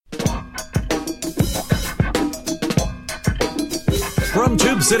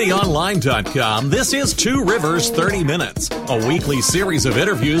TubeCityOnline.com, this is Two Rivers 30 Minutes, a weekly series of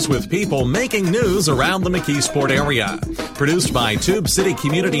interviews with people making news around the McKeesport area. Produced by Tube City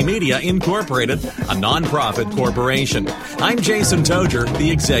Community Media Incorporated, a nonprofit corporation. I'm Jason Toger, the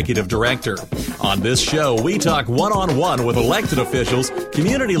Executive Director. On this show, we talk one-on-one with elected officials,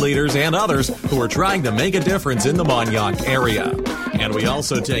 community leaders, and others who are trying to make a difference in the Mon-Yough area. And we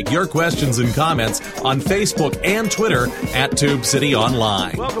also take your questions and comments on Facebook and Twitter at Tube City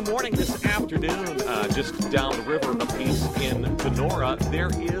Online. Well, good morning. This afternoon, just down the river a piece in Donora, there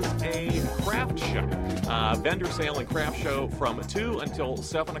is a craft show. Vendor sale and craft show from 2 until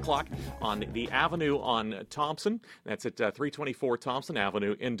 7 o'clock on the avenue on Thompson. That's at 324 Thompson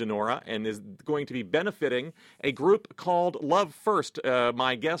Avenue in Donora, and is going to be benefiting a group called Love First.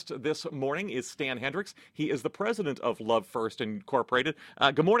 My guest this morning is Stan Hendricks. He is the president of Love First Incorporated.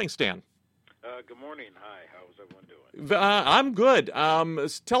 Good morning, Stan. Good morning. Hi. How's everyone doing? I'm good.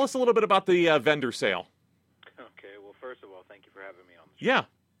 Tell us a little bit about the vendor sale. Okay. Well, first of all, thank you for having me on the show. Yeah.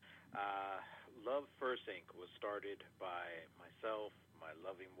 Love First Inc. was started by myself, my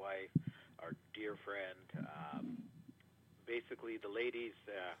loving wife, our dear friend. Basically, the ladies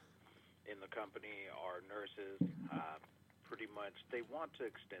in the company are nurses. Pretty much, they want to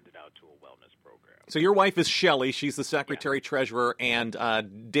extend it out to a wellness program. So your wife is Shelley. She's the secretary-treasurer, and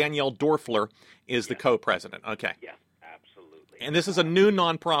Danielle Dorfler is the co-president. Okay. Yes, absolutely. And this is a new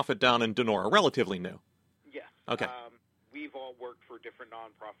nonprofit down in Donora, relatively new. Yes. Okay. We've all worked for different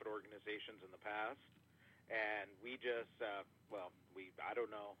nonprofit organizations in the past, and we just, I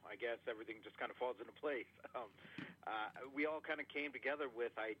don't know, I guess everything just kind of falls into place. We all kind of came together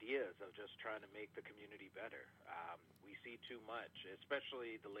with ideas of just trying to make the community better. We see too much,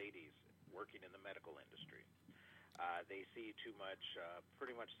 especially the ladies working in the medical industry. They see too much,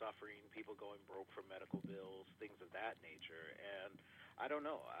 pretty much suffering, people going broke for medical bills, things of that nature. And I don't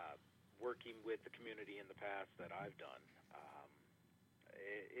know, working with the community in the past that I've done,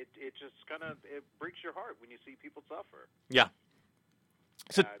 it just kind of, it breaks your heart when you see people suffer. Yeah.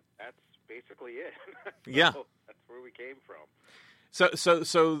 So that's basically it. Yeah. That's where we came from.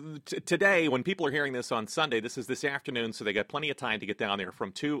 So today, when people are hearing this on Sunday, this is this afternoon, so they got plenty of time to get down there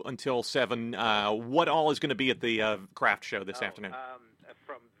from 2 until 7. What all is going to be at the craft show this afternoon?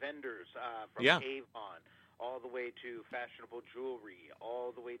 From vendors, from Avon, all the way to fashionable jewelry,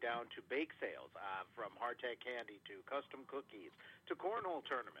 all the way down to bake sales, from hardtack candy to custom cookies to cornhole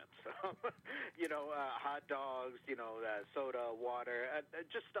tournaments, hot dogs, soda, water,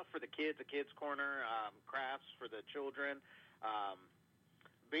 just stuff for the kids, a kids' corner, crafts for the children.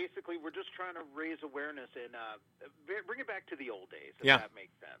 Basically, we're just trying to raise awareness and bring it back to the old days, if that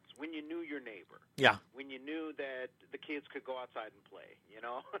makes sense. When you knew your neighbor. Yeah. When you knew that the kids could go outside and play,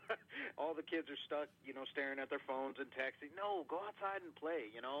 All the kids are stuck, staring at their phones and texting. No, go outside and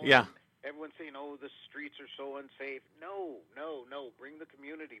play, Yeah. And everyone's saying, oh, the streets are so unsafe. No. Bring the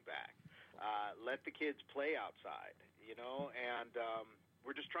community back. Let the kids play outside, and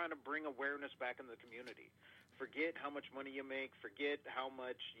we're just trying to bring awareness back in the community. Forget how much money you make. Forget how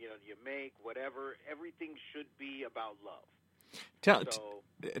much you make. Whatever. Everything should be about love.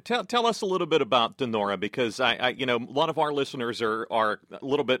 Tell us a little bit about Donora, because a lot of our listeners are a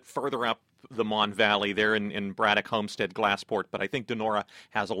little bit further up the Mon Valley. They're in Braddock, Homestead, Glassport, but I think Donora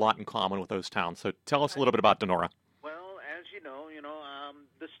has a lot in common with those towns. So tell us a little bit about Donora. Well, as you know,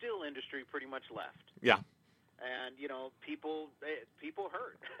 the steel industry pretty much left. Yeah. And, people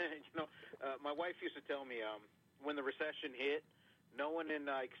hurt. My wife used to tell me when the recession hit, no one in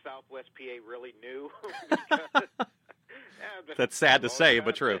Southwest PA really knew. That's sad to say,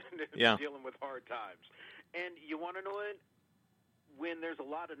 but true. Yeah. Dealing with hard times. And you want to know it? When there's a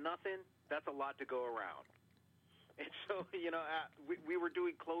lot of nothing, that's a lot to go around. And so, we were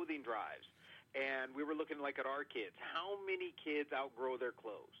doing clothing drives, and we were looking at our kids. How many kids outgrow their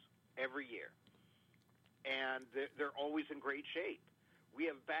clothes every year? And they're always in great shape. We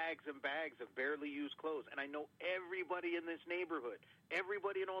have bags and bags of barely used clothes. And I know everybody in this neighborhood,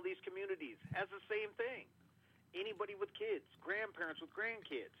 everybody in all these communities has the same thing. Anybody with kids, grandparents with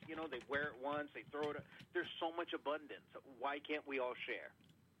grandkids, they wear it once, they throw it. There's so much abundance. Why can't we all share?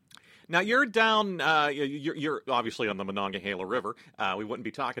 Now, you're down, you're obviously on the Monongahela River. We wouldn't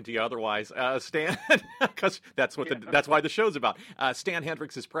be talking to you otherwise, Stan, because that's why the show's about. Stan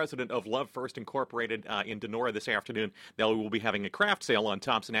Hendricks is president of Love First Incorporated in Donora this afternoon. They will be having a craft sale on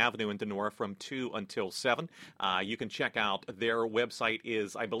Thompson Avenue in Donora from 2 until 7. You can check out their website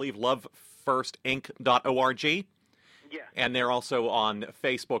is, I believe, lovefirstinc.org. Yeah. And they're also on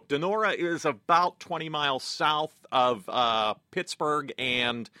Facebook. Donora is about 20 miles south of Pittsburgh,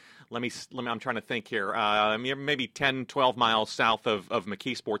 and I'm trying to think here. Maybe 10, 12 miles south of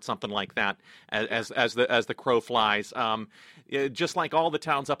McKeesport, something like that, as the crow flies. Just like all the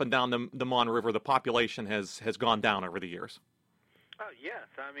towns up and down the Mon River, the population has gone down over the years. Oh, yes.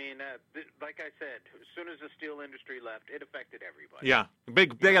 I mean, like I said, as soon as the steel industry left, it affected everybody. Yeah, they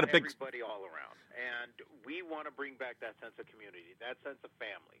got a big everybody all around, and we want to bring back that sense of community, that sense of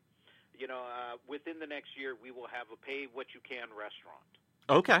family. Within the next year, we will have a pay what you can restaurant.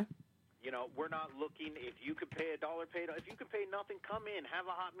 Okay. We're not looking, if you could pay $1, if you could pay nothing, come in, have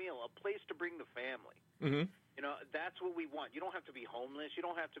a hot meal, a place to bring the family. Mm-hmm. That's what we want. You don't have to be homeless. You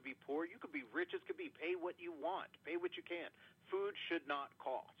don't have to be poor. You could be rich. It could be pay what you want. Pay what you can. Food should not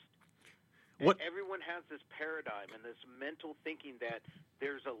cost. Everyone has this paradigm and this mental thinking that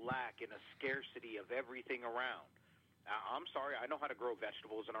there's a lack and a scarcity of everything around. I'm sorry. I know how to grow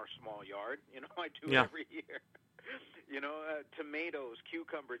vegetables in our small yard. I do every year. Tomatoes,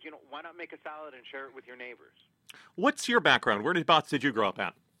 cucumbers. Why not make a salad and share it with your neighbors? What's your background? Whereabouts did you grow up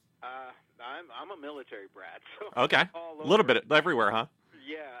at? I'm a military brat. So okay. A little bit everywhere, huh?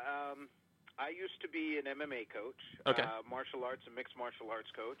 Yeah. I used to be an MMA coach, martial arts and mixed martial arts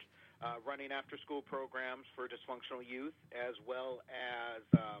coach, running after-school programs for dysfunctional youth, as well as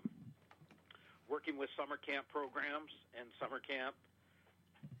working with summer camp programs and summer camp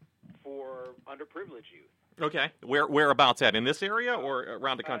for underprivileged youth. Okay. Whereabouts at? In this area or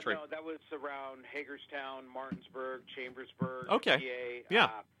around the country? No, that was around Hagerstown, Martinsburg, Chambersburg, okay. PA. Yeah.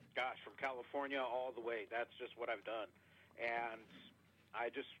 From California all the way. That's just what I've done. And I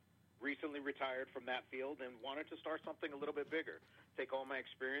just recently retired from that field and wanted to start something a little bit bigger. Take all my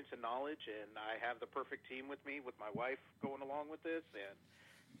experience and knowledge, and I have the perfect team with me, with my wife going along with this, and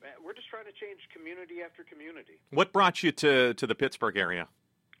we're just trying to change community after community. What brought you to the Pittsburgh area?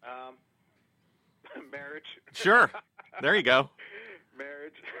 Marriage. Sure. There you go.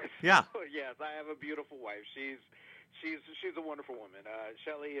 Marriage. Yeah. Yes, I have a beautiful wife. She's a wonderful woman.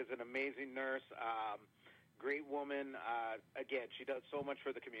 Shelley is an amazing nurse, great woman. Again, she does so much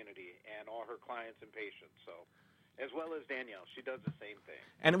for the community and all her clients and patients. So, as well as Danielle, she does the same thing.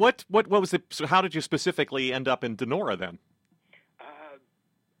 And what was it? So how did you specifically end up in Donora then?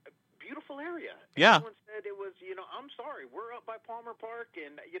 Beautiful area. Yeah. Everyone said it was. I'm sorry, we're up by Palmer Park,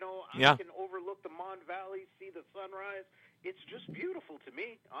 and yeah. I can overlook the Mon Valley, see the sunrise. It's just beautiful to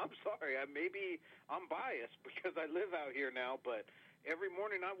me. I'm sorry. Maybe I'm biased because I live out here now, but every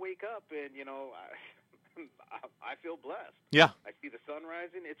morning I wake up and, I feel blessed. Yeah. I see the sun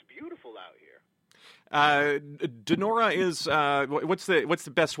rising. It's beautiful out here. Donora is, what's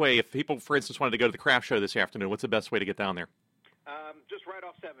the best way, if people, for instance, wanted to go to the craft show this afternoon, what's the best way to get down there? Just right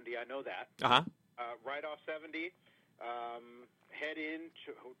off 70. I know that. Uh-huh. Right off 70. Head in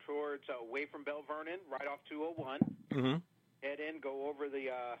towards away from Bell Vernon, right off 201. Mm-hmm. Head in, go over the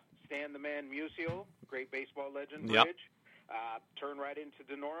Stan the Man Musial, great baseball legend yep. bridge. Turn right into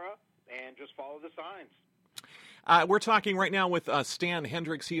Donora and just follow the signs. We're talking right now with Stan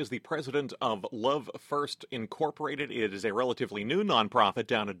Hendricks. He is the president of Love First Incorporated. It is a relatively new nonprofit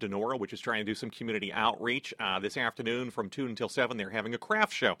down in Donora, which is trying to do some community outreach. This afternoon from 2 until 7, they're having a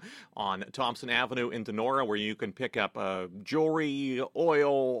craft show on Thompson Avenue in Donora where you can pick up jewelry,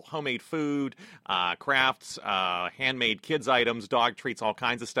 oil, homemade food, crafts, handmade kids items, dog treats, all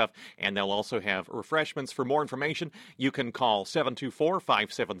kinds of stuff. And they'll also have refreshments. For more information, you can call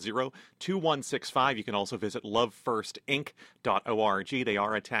 724-570-2165. You can also visit lovefirstinc.org. They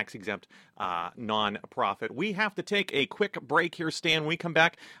are a tax-exempt non-profit. We have to take a quick break here, Stan. When we come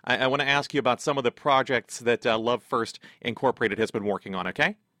back, I want to ask you about some of the projects that Love First Incorporated has been working on,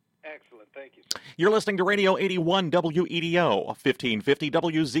 okay? Excellent. Thank you. You're listening to Radio 81 WEDO, 1550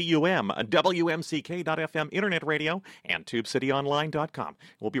 WZUM, WMCK.FM Internet Radio, and TubeCityOnline.com.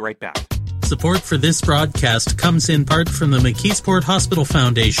 We'll be right back. Support for this broadcast comes in part from the McKeesport Hospital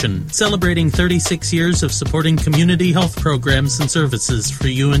Foundation, celebrating 36 years of supporting community health programs and services for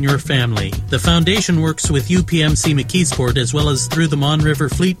you and your family. The foundation works with UPMC McKeesport as well as through the Mon River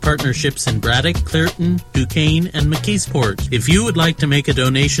Fleet partnerships in Braddock, Clairton, Duquesne, and McKeesport. If you would like to make a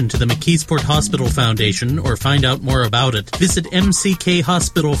donation to the McKeesport Hospital Foundation or find out more about it, visit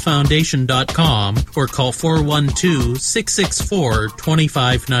mckhospitalfoundation.com or call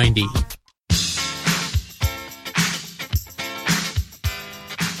 412-664-2590.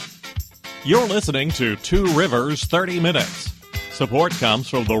 You're listening to Two Rivers 30 Minutes. Support comes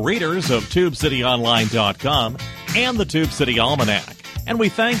from the readers of TubeCityOnline.com and the Tube City Almanac, and we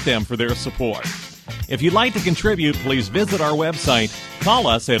thank them for their support. If you'd like to contribute, please visit our website, call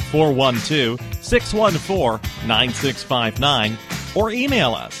us at 412-614-9659, or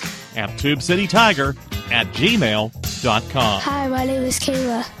email us at tubecitytiger@gmail.com. Hi, my name is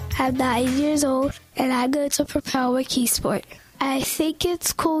Kayla. I'm 9 years old, and I go to Propel McKeesport. I think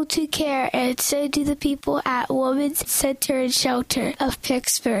it's cool to care, and so do the people at Women's Center and Shelter of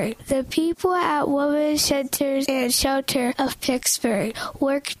Pittsburgh. The people at Women's Center and Shelter of Pittsburgh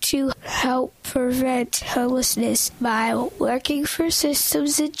work to help prevent homelessness by working for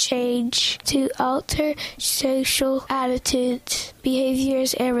systems and change to alter social attitudes,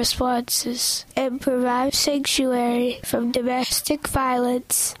 behaviors, and responses, and provide sanctuary from domestic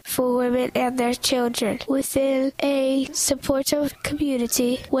violence for women and their children within a supportive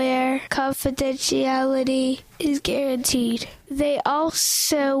community where confidentiality is guaranteed. They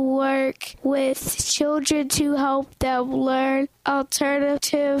also work with children to help them learn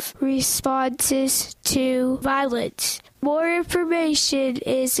alternative responses to violence. More information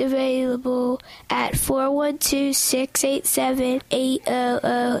is available at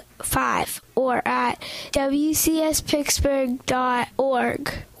 412-687-8005 or at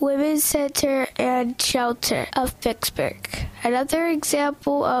wcspittsburgh.org. Women's Center and Shelter of Pittsburgh. Another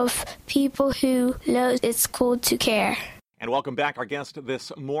example of people who know it's cool to care. And welcome back. Our guest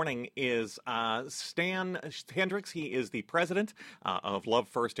this morning is Stan Hendricks. He is the president of Love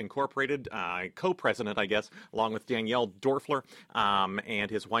First Incorporated, co-president, I guess, along with Danielle Dorfler. And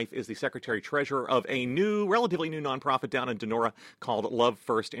his wife is the secretary-treasurer of a relatively new nonprofit down in Donora called Love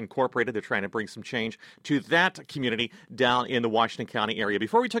First Incorporated. They're trying to bring some change to that community down in the Washington County area.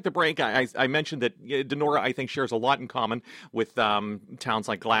 Before we took the break, I mentioned that Donora, I think, shares a lot in common with towns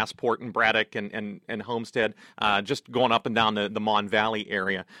like Glassport and Braddock and Homestead, just going up and down the Mon Valley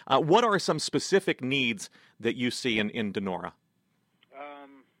area. What are some specific needs that you see in Donora?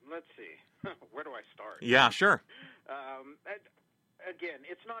 Let's see. Where do I start? Yeah, sure. Again,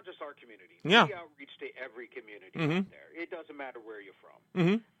 it's not just our community. Yeah. We outreach to every community Mm-hmm. out there. It doesn't matter where you're from.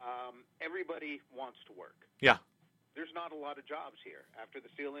 Mm-hmm. Everybody wants to work. Yeah. There's not a lot of jobs here. After the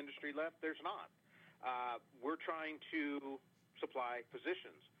steel industry left, there's not. We're trying to supply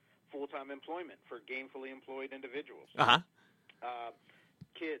positions, full-time employment for gainfully employed individuals. Uh-huh.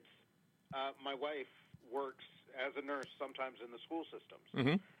 Kids. My wife works as a nurse sometimes in the school systems.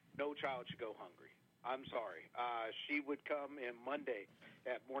 Mm-hmm. No child should go hungry. I'm sorry. She would come in Monday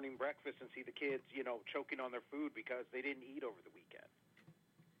at morning breakfast and see the kids, choking on their food because they didn't eat over the weekend.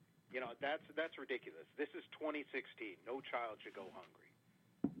 That's ridiculous. This is 2016. No child should go hungry.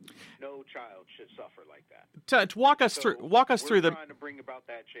 No child should suffer like that. Walk us through We're the. trying to bring about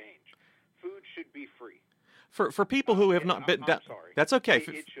that change. Food should be free. For people who have not been. I'm sorry. That's okay.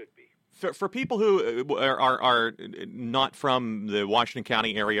 It should be. For people who are not from the Washington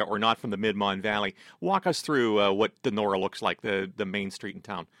County area or not from the Mid-Mon Valley, walk us through what Donora looks like, the main street in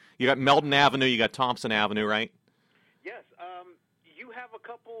town. You got Meldon Avenue, you got Thompson Avenue, right? Yes. You have a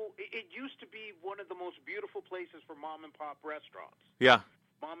couple. It used to be one of the most beautiful places for mom-and-pop restaurants. Yeah.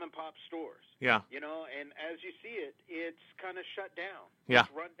 Mom-and-pop stores. Yeah. And as you see it, it's kind of shut down. Yeah.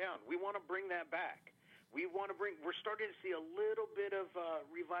 It's run down. We want to bring that back. We're starting to see a little bit of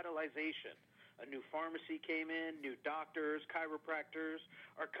revitalization. A new pharmacy came in, new doctors, chiropractors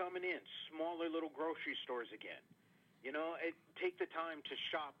are coming in, smaller little grocery stores again. Take the time to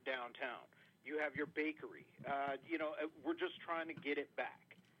shop downtown. You have your bakery. We're just trying to get it back.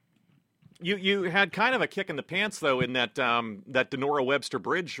 You had kind of a kick in the pants, though, in that Donora Webster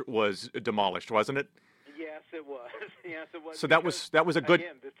Bridge was demolished, wasn't it? Yes, it was. Yes, it was. So that was a good.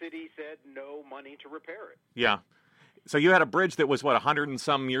 Again, the city said no money to repair it. Yeah. So you had a bridge that was 100 and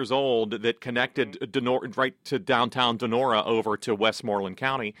some years old that connected Donora right to downtown Donora over to Westmoreland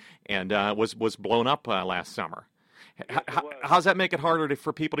County, and was blown up last summer. Yes, How's that make it harder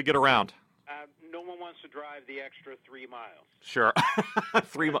for people to get around? No one wants to drive the extra 3 miles. Sure,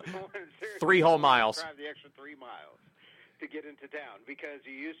 3 whole miles. Drive the extra 3 miles to get into town because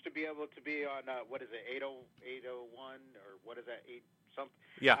you used to be able to be on 801 or what is that 8 something?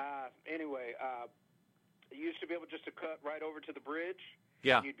 Yeah. Anyway, you used to be able just to cut right over to the bridge.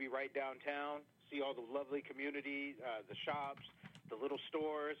 Yeah. And you'd be right downtown, see all the lovely community, the shops, the little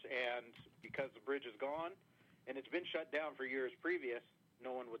stores, and because the bridge is gone and it's been shut down for years previous,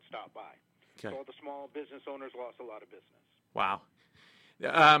 no one would stop by. Okay. So all the small business owners lost a lot of business. Wow.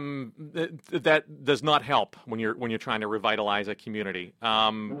 That does not help when you're trying to revitalize a community.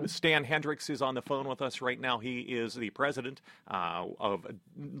 Stan Hendricks is on the phone with us right now. He is the president of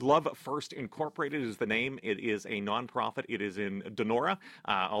Love First Incorporated is the name. It is a nonprofit. It is in Donora,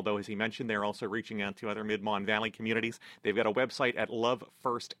 although, as he mentioned, they're also reaching out to other Mid-Mon Valley communities. They've got a website at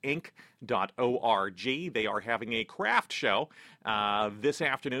lovefirstinc.org. They are having a craft show this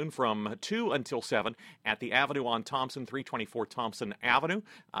afternoon from 2 until 7 at the Avenue on Thompson, 324 Thompson Avenue.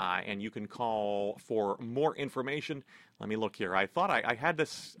 And you can call for more information. Let me look here. I thought I had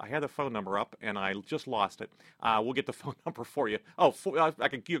the phone number up, and I just lost it. We'll get the phone number for you. You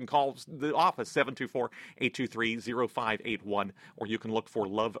can call the office, 724-823-0581, or you can look for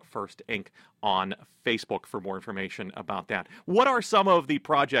Love First Inc. on Facebook for more information about that. What are some of the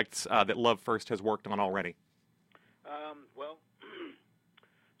projects that Love First has worked on already? Well,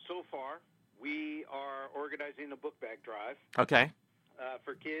 so far, we are organizing a book bag drive. Okay.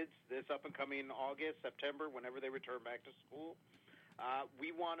 For kids this up and coming August, September, whenever they return back to school.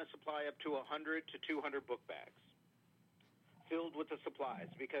 We want to supply up to 100 to 200 book bags filled with the supplies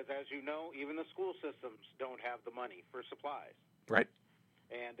because, as you know, even the school systems don't have the money for supplies. Right.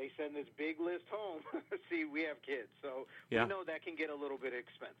 And they send this big list home. See, we have kids, so yeah. We know that can get a little bit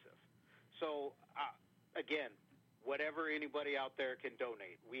expensive. So, again, whatever anybody out there can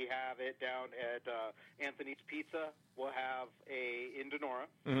donate. We have it down at Anthony's Pizza. We'll have in Donora.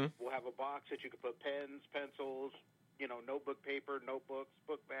 Mm-hmm. We'll have a box that you can put pens, pencils, notebook paper, notebooks,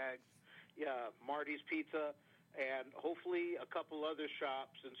 book bags. Yeah, Marty's Pizza, and hopefully a couple other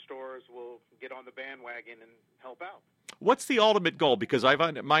shops and stores will get on the bandwagon and help out. What's the ultimate goal? Because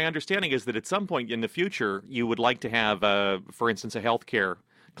my understanding is that at some point in the future you would like to have, for instance, a healthcare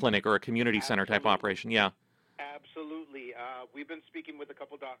clinic or a community center type operation. Yeah. Absolutely. We've been speaking with a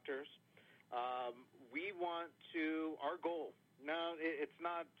couple doctors. We want to. Our goal. No, it's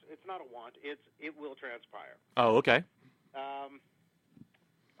not a want. It will transpire. Oh, okay. A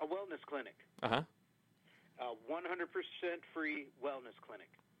wellness clinic. 100% free wellness clinic.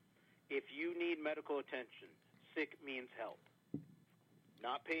 If you need medical attention, sick means help.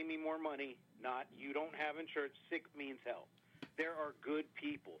 Not pay me more money. Not you don't have insurance. Sick means help. There are good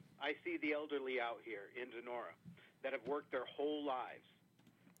people. I see the elderly out here in Donora that have worked their whole lives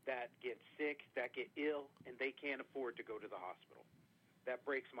that get sick, that get ill, and they can't afford to go to the hospital. That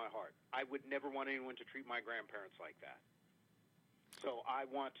breaks my heart. I would never want anyone to treat my grandparents like that. So I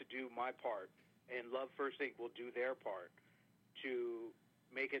want to do my part, and Love First Inc. will do their part to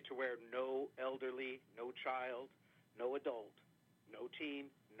make it to where no elderly, no child, no adult, no teen,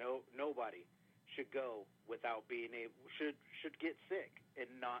 nobody should go without being able, should get sick and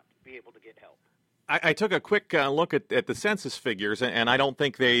not be able to get help. I took a quick look at the census figures, and I don't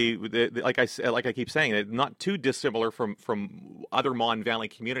think they like I keep saying, they're not too dissimilar from other Mon Valley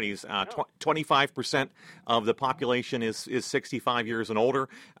communities. 25% of the population is 65 years and older.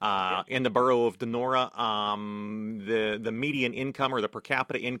 In the borough of Donora, the median income or the per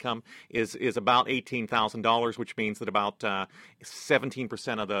capita income is about $18,000, which means that about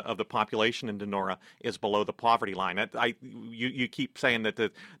 17% of the population in Donora is below the poverty line. You keep saying that the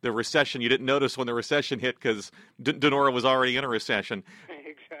recession, you didn't notice when the recession hit because Donora was already in a recession.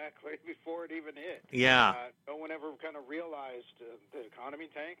 Exactly, before it even hit. Yeah. No one ever kind of realized the economy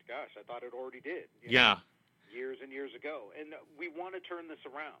tanked. Gosh, I thought it already did. Years and years ago. And we want to turn this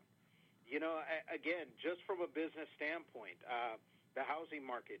around. Again, just from a business standpoint, the housing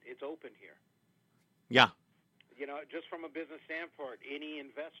market, it's open here. Yeah. Just from a business standpoint, any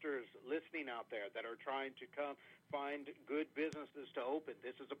investors listening out there that are trying to come find good businesses to open,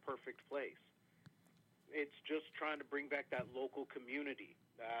 this is a perfect place. It's just trying to bring back that local community.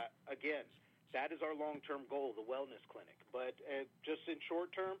 Again, that is our long-term goal, the wellness clinic. But just in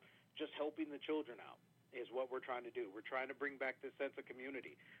short term, just helping the children out is what we're trying to do. We're trying to bring back this sense of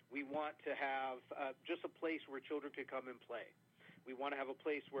community. We want to have just a place where children can come and play. We want to have a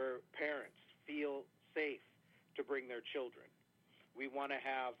place where parents feel safe to bring their children. We want to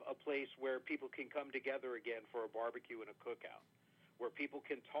have a place where people can come together again for a barbecue and a cookout, where people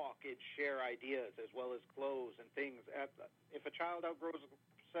can talk and share ideas as well as clothes and things. If a child outgrows a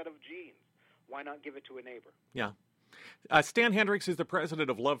set of jeans, why not give it to a neighbor? Yeah. Stan Hendricks is the president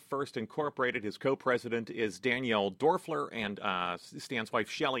of Love First Incorporated. His co-president is Danielle Dorfler, and Stan's wife,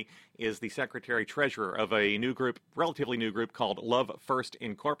 Shelley, is the secretary-treasurer of a new group, relatively new group called Love First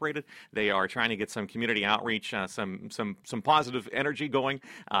Incorporated. They are trying to get some community outreach, some positive energy going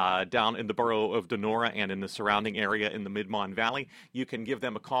down in the borough of Donora and in the surrounding area in the Mid-Mon Valley. You can give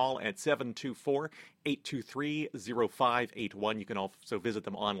them a call at 724-823-0581. You can also visit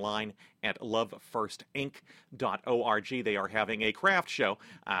them online at lovefirstinc.org. They are having a craft show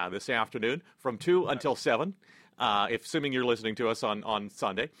this afternoon from 2 until 7. Assuming you're listening to us on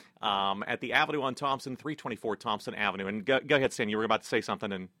Sunday, at the Avenue on Thompson, 324 Thompson Avenue. And go ahead, Stan, you were about to say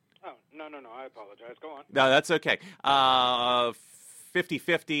something. And Oh, no, I apologize. Go on. no, that's okay.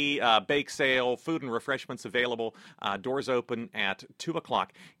 50-50 bake sale, food and refreshments available. Doors open at 2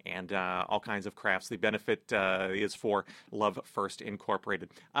 o'clock, and all kinds of crafts. The benefit is for Love First Incorporated.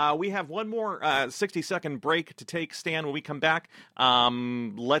 We have one more 60-second break to take, Stan. When we come back,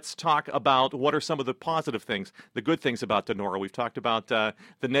 let's talk about what are some of the positive things, the good things about Donora. We've talked about the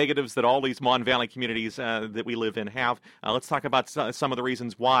negatives that all these Mon Valley communities that we live in have. Let's talk about some of the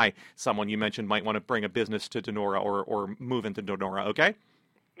reasons why someone you mentioned might want to bring a business to Donora or move into Donora, okay? Okay.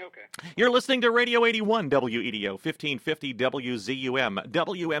 You're listening to Radio 81 WEDO, 1550 WZUM,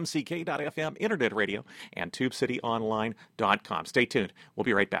 WMCK.FM, Internet Radio, and TubeCityOnline.com. Stay tuned. We'll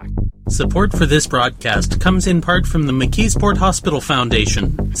be right back. Support for this broadcast comes in part from the McKeesport Hospital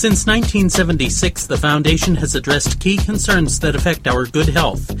Foundation. Since 1976, the Foundation has addressed key concerns that affect our good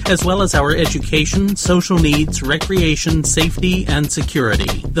health, as well as our education, social needs, recreation, safety, and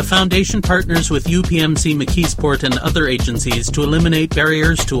security. The Foundation partners with UPMC McKeesport and other agencies to eliminate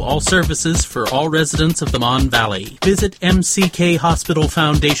barriers to all services for all residents of the Mon Valley. Visit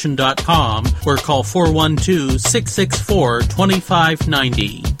mckhospitalfoundation.com or call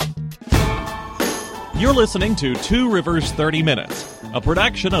 412-664-2590. You're listening to Two Rivers 30 Minutes, a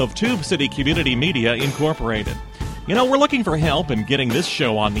production of Tube City Community Media Incorporated. You know, we're looking for help in getting this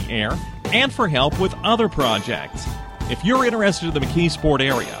show on the air and for help with other projects. If you're interested in the McKeesport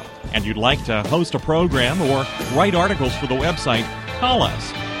area and you'd like to host a program or write articles for the website, call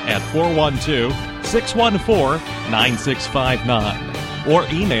us at 412-614-9659 or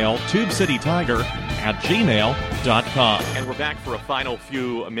email tubecitytiger@gmail.com. And we're back for a final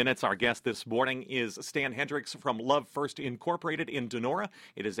few minutes. Our guest this morning is Stan Hendricks from Love First Incorporated in Donora.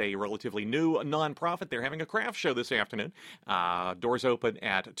 It is a relatively new nonprofit. They're having a craft show this afternoon. Doors open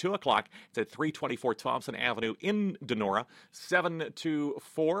at 2 o'clock. It's at 324 Thompson Avenue in Donora,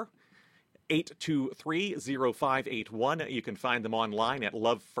 724 823-0581. You can find them online at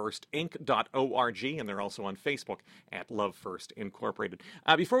lovefirstinc.org, and they're also on Facebook at Love First Incorporated.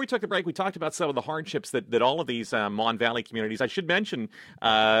 Before we took the break, we talked about some of the hardships that all of these Mon Valley communities. I should mention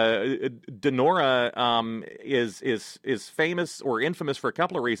Donora is famous or infamous for a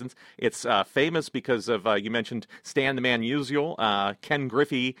couple of reasons. It's famous because of, you mentioned Stan the Man Musial. Ken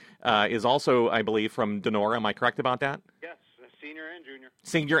Griffey is also, I believe, from Donora. Am I correct about that? Yes, senior and junior.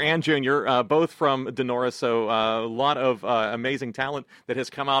 Senior and junior, both from Donora, so a lot of amazing talent that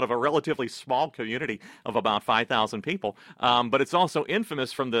has come out of a relatively small community of about 5,000 people. But it's also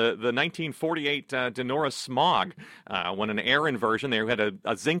infamous from the 1948 Donora smog, when an air inversion, they had a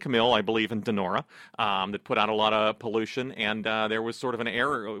zinc mill, I believe, in Donora, that put out a lot of pollution, and there was sort of an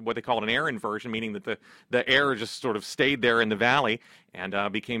air, what they called an air inversion, meaning that the air just sort of stayed there in the valley and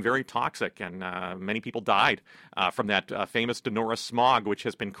became very toxic, and many people died from that famous Donora smog, which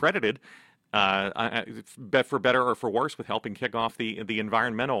has been credited, for better or for worse, with helping kick off the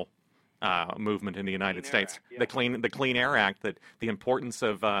environmental movement in the United States, Act, yeah. the Clean Air Act, the importance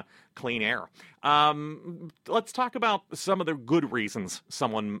of clean air. Let's talk about some of the good reasons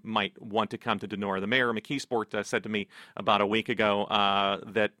someone might want to come to Donora. The mayor of McKeesport said to me about a week ago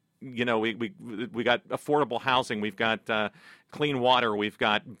that, you know, we got affordable housing, we've got clean water, we've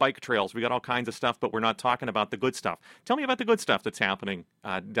got bike trails, we got all kinds of stuff, but we're not talking about the good stuff. Tell me about the good stuff that's happening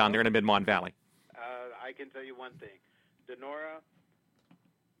down there in the Mid-Mon Valley. I can tell you one thing. Donora,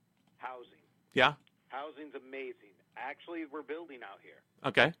 housing. Yeah? Housing's amazing. Actually, we're building out here.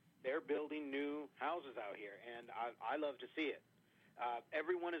 Okay. They're building new houses out here, and I love to see it.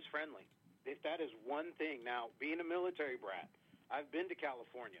 Everyone is friendly. If that is one thing. Now, being a military brat, I've been to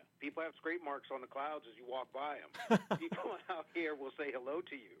California. People have scrape marks on the clouds as you walk by them. People out here will say hello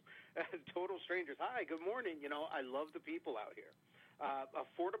to you. Total strangers. Hi, good morning. You know, I love the people out here.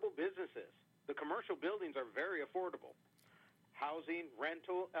 Affordable businesses. The commercial buildings are very affordable. Housing,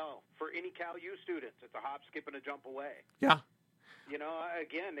 rental, for any Cal U students, it's a hop, skip, and a jump away. Yeah. You know,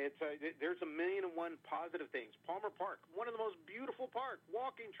 again, there's a million and one positive things. Palmer Park, one of the most beautiful parks,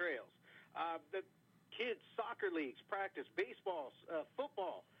 walking trails. The kids' soccer leagues practice, baseball,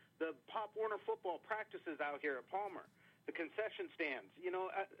 football. The Pop Warner football practices out here at Palmer. The concession stands. You know,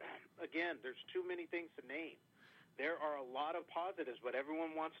 again, there's too many things to name. There are a lot of positives, but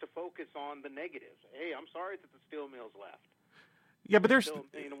everyone wants to focus on the negatives. Hey, I'm sorry that the steel mill's left. Yeah, but there's still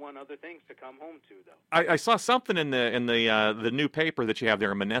one other things to come home to, though. I saw something in the new paper that you have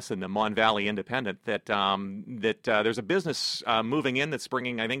there in Monessen, the Mon Valley Independent, that there's a business moving in that's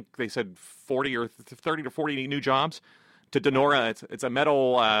bringing, I think they said 30 to 40 new jobs to Donora. It's a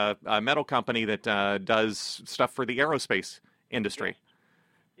metal company that does stuff for the aerospace industry.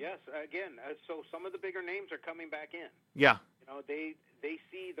 Yes, again, so some of the bigger names are coming back in. Yeah. They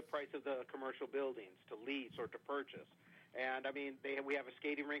see the price of the commercial buildings to lease or to purchase. And, I mean, we have a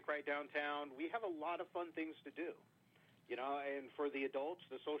skating rink right downtown. We have a lot of fun things to do, and for the adults,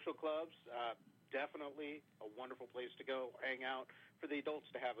 the social clubs, definitely a wonderful place to go, hang out, for the adults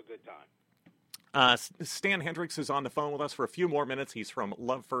to have a good time. Stan Hendricks is on the phone with us for a few more minutes. He's from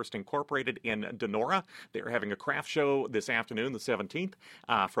Love First Incorporated in Donora. They're having a craft show this afternoon, the 17th,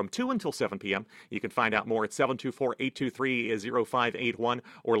 from 2 until 7 p.m. You can find out more at 724-823-0581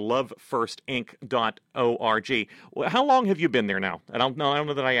 or lovefirtinc.org. How long have you been there now? I don't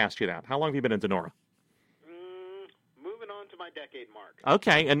know that I asked you that. How long have you been in Donora? Moving on to my decade mark.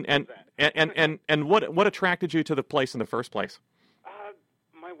 Okay, and what attracted you to the place in the first place?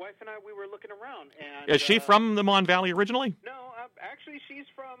 My wife and I, we were looking around. And, is she from the Mon Valley originally? No, actually she's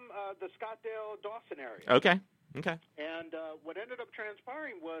from the Scottsdale-Dawson area. Okay. And what ended up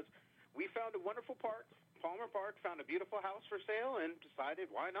transpiring was we found a wonderful park, Palmer Park, found a beautiful house for sale, and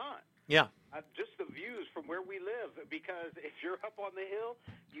decided why not? Yeah. Just the views from where we live, because if you're up on the hill,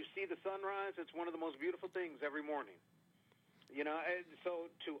 you see the sunrise. It's one of the most beautiful things every morning. And so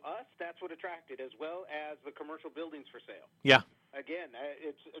to us, that's what attracted, as well as the commercial buildings for sale. Yeah. Again,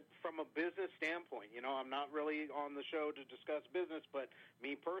 it's from a business standpoint. I'm not really on the show to discuss business, but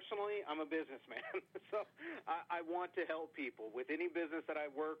me personally, I'm a businessman. So I want to help people. With any business that I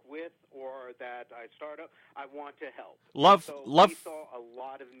work with or that I start up, I want to help. We saw a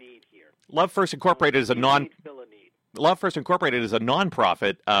lot of need here. Love First Incorporated is Love First Incorporated is a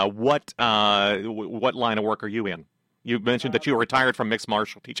nonprofit. What line of work are you in? You mentioned that you were retired from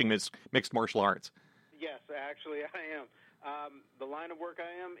teaching mixed martial arts. Yes, actually I am. The line of work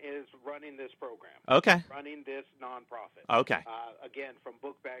I am is running this program. Okay. Running this nonprofit. Okay. Again, from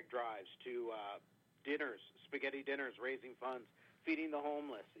book bag drives to dinners, spaghetti dinners, raising funds, feeding the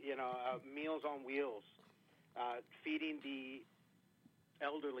homeless, Meals on Wheels, feeding the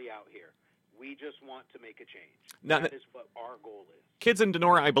elderly out here. We just want to make a change. That is what our goal is. Kids in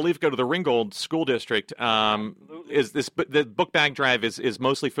Donora, I believe, go to the Ringgold School District. Is the book bag drive is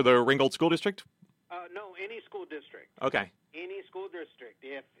mostly for the Ringgold School District? No, any school district. Okay. Any school district.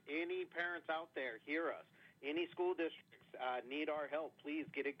 If any parents out there hear us, any school districts need our help, please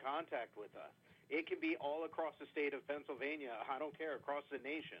get in contact with us. It can be all across the state of Pennsylvania. I don't care, across the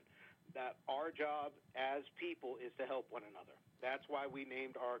nation. That our job as people is to help one another. That's why we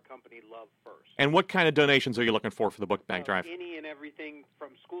named our company Love First. And what kind of donations are you looking for the book bag drive? Any and everything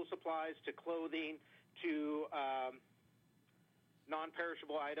from school supplies to clothing to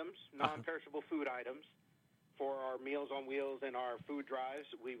non-perishable items, non-perishable food items for our Meals on Wheels and our food drives.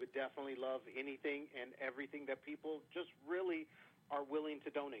 We would definitely love anything and everything that people just really are willing to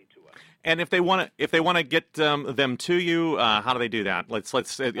donate to us. And if they want to get them to you, how do they do that? Let's.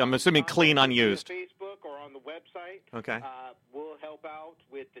 I'm assuming clean, unused. Facebook or on the website. Okay. We'll help out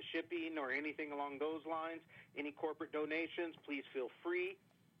with the shipping or anything along those lines. Any corporate donations, please feel free.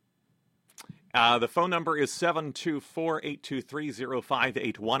 The phone number is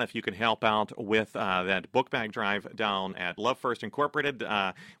 724-823-0581 if you can help out with that book bag drive down at Love First Incorporated,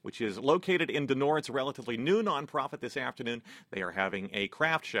 which is located in Donora. It's a relatively new nonprofit this afternoon. They are having a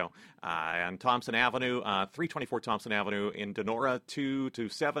craft show on Thompson Avenue, 324 Thompson Avenue in Donora, 2 to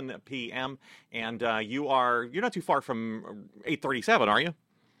 7 p.m. And you're not too far from 837, are you?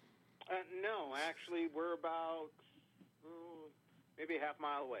 No, actually, we're about maybe a half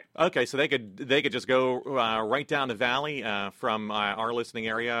mile away. Okay, so they could just go right down the valley from our listening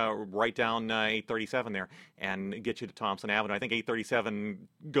area, right down 837 there, and get you to Thompson Avenue. I think 837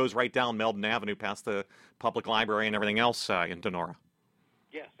 goes right down Meldon Avenue past the public library and everything else in Donora.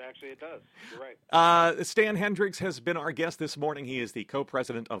 Yes, actually it does. You're right. Stan Hendricks has been our guest this morning. He is the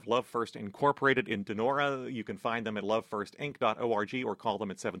co-president of Love First Incorporated in Donora. You can find them at lovefirtinc.org or call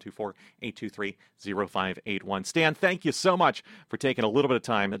them at 724-823-0581. Stan, thank you so much for taking a little bit of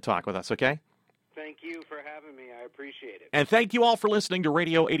time to talk with us, okay? Thank you for having me. I appreciate it. And thank you all for listening to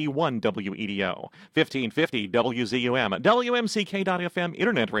Radio 81 WEDO, 1550 WZUM, WMCK.FM,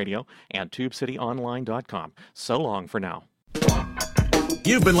 Internet Radio, and TubeCityOnline.com. So long for now.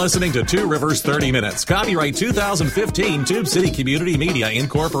 You've been listening to Two Rivers 30 Minutes. Copyright 2015 Tube City Community Media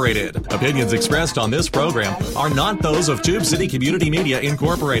Incorporated. Opinions expressed on this program are not those of Tube City Community Media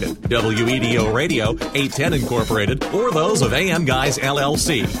Incorporated, WEDO Radio 810 Incorporated, or those of AM Guys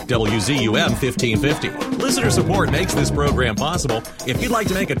LLC, WZUM 1550. Listener support makes this program possible. If you'd like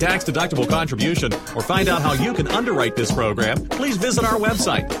to make a tax-deductible contribution or find out how you can underwrite this program, please visit our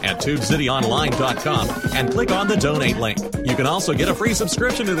website at tubecityonline.com and click on the donate link. You can also get a free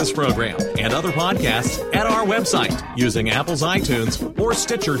subscription to this program and other podcasts at our website using Apple's iTunes or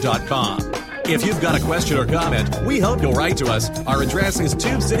Stitcher.com. If you've got a question or comment, we hope you'll write to us. Our address is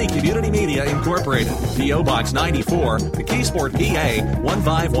Tube City Community Media Incorporated, P.O. Box 94, McKeesport, PA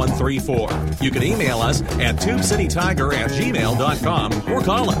 15134. You can email us at tubecitytiger@gmail.com or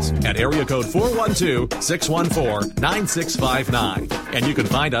call us at area code 412-614-9659. And you can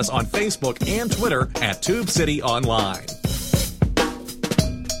find us on Facebook and Twitter at Tube City Online.